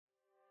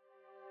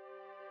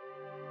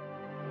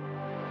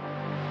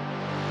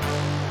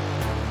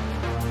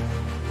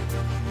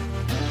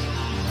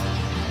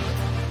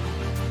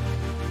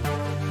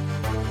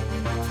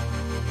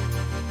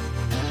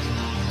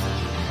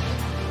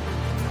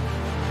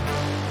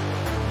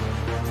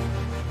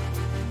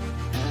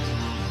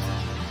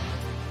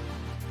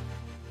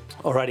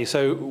Alrighty,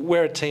 so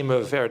we're a team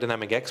of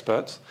aerodynamic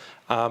experts.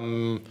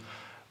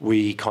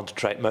 We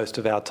concentrate most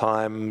of our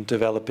time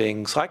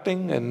developing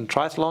cycling and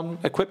triathlon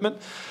equipment.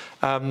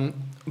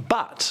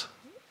 But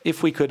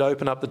if we could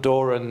open up the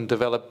door and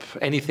develop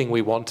anything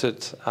we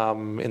wanted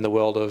in the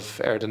world of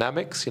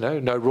aerodynamics, you know,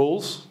 no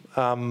rules,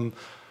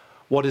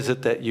 what is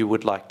it that you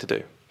would like to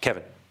do?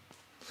 Kevin?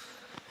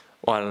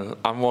 Well,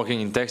 I'm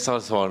working in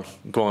textiles, so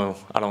going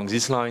along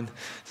this line.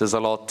 There's a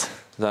lot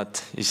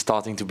that is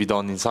starting to be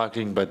done in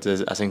cycling, but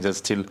I think there's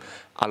still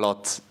a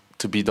lot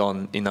to be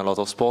done in a lot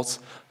of sports.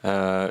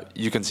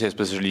 You can see,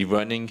 especially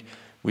running,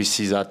 we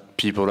see that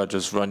people are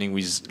just running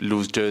with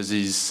loose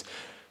jerseys,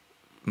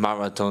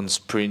 marathon,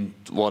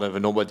 sprint, whatever.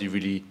 Nobody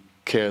really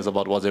cares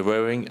about what they're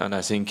wearing. And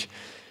I think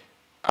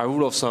a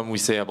rule of thumb we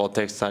say about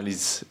textile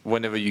is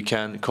whenever you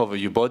can, cover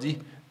your body.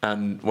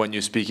 And when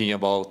you're speaking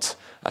about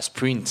a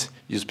sprint,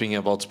 you're speaking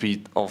about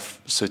speed of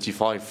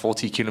 35,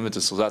 40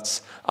 kilometers. So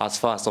that's as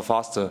fast or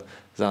faster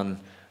than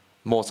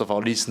most of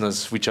our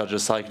listeners, which are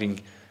just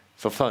cycling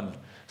for fun.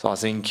 So I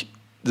think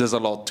there's a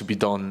lot to be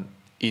done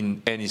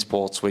in any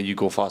sports where you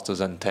go faster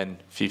than 10,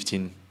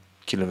 15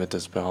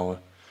 kilometers per hour.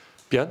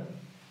 Björn?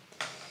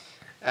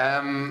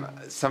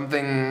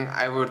 Something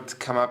I would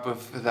come up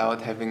with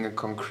without having a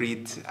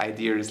concrete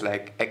idea is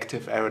like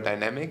active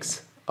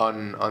aerodynamics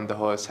on the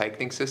whole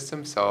cycling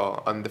system.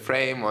 So on the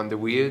frame, on the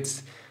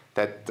wheels,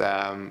 that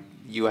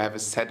you have a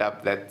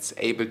setup that's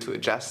able to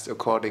adjust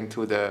according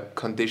to the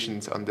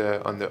conditions on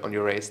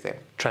your race day.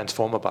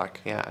 Transformer bike.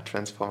 Yeah, a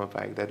transformer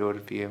bike. That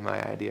would be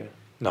my idea.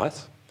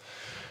 Nice.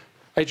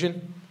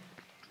 Adrian?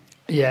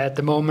 Yeah, at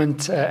the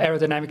moment,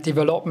 aerodynamic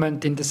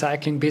development in the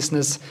cycling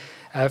business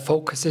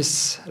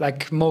focuses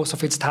like most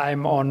of its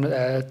time on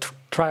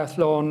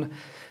triathlon,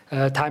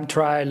 time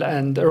trial,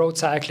 and road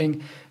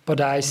cycling. But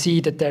I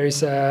see that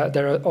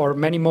there are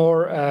many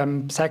more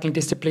cycling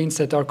disciplines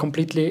that are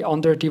completely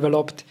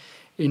underdeveloped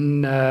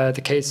in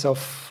the case of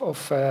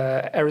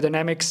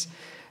aerodynamics,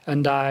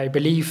 and I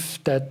believe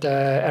that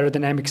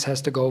aerodynamics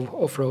has to go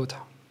off-road.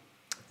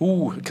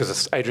 Ooh,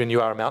 because Adrian, you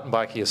are a mountain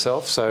biker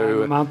yourself, so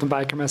I'm a mountain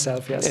biker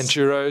myself, yes.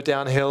 Enduro,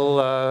 downhill,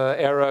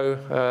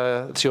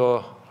 aero, it's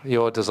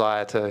your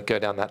desire to go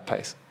down that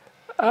pace?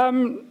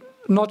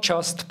 Not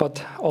just,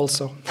 but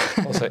also.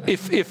 Also,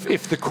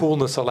 if the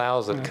coolness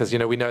allows it, because, you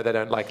know, we know they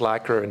don't like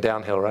lycra and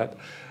downhill, right?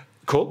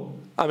 Cool.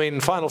 I mean,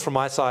 final from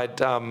my side,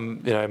 you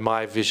know,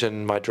 my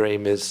vision, my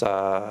dream is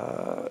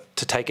to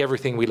take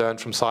everything we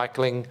learned from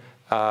cycling,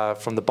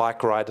 from the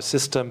bike rider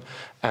system,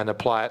 and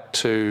apply it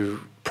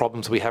to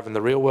problems we have in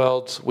the real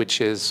world,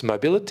 which is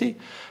mobility.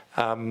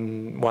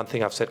 One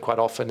thing I've said quite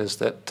often is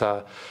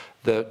that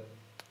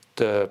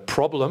the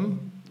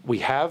problem we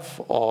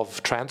have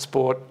of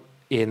transport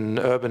in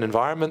urban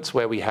environments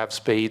where we have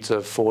speeds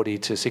of 40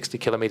 to 60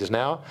 kilometers an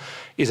hour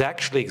is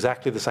actually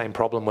exactly the same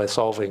problem we're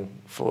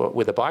solving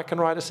with a bike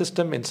and rider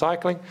system in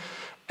cycling.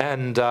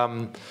 And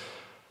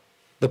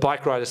the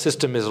bike rider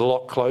system is a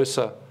lot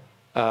closer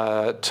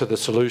to the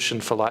solution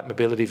for light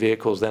mobility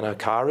vehicles than a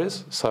car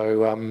is.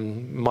 So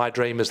my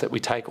dream is that we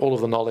take all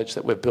of the knowledge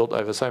that we've built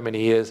over so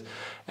many years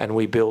and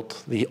we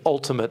build the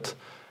ultimate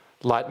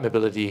light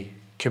mobility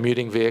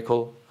commuting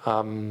vehicle,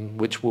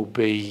 which will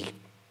be,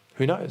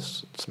 who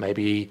knows, it's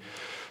maybe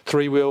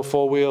 3-wheel,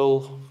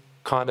 4-wheel,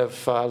 kind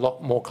of a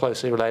lot more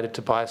closely related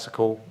to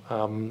bicycle.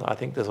 I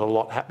think there's a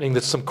lot happening.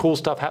 There's some cool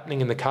stuff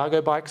happening in the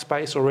cargo bike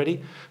space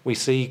already. We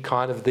see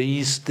kind of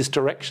this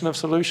direction of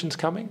solutions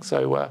coming.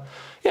 So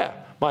yeah,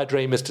 my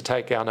dream is to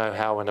take our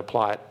know-how and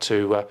apply it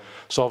to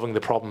solving the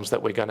problems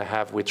that we're going to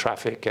have with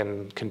traffic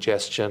and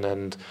congestion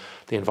and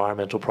the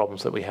environmental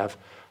problems that we have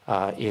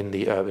in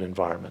the urban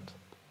environment.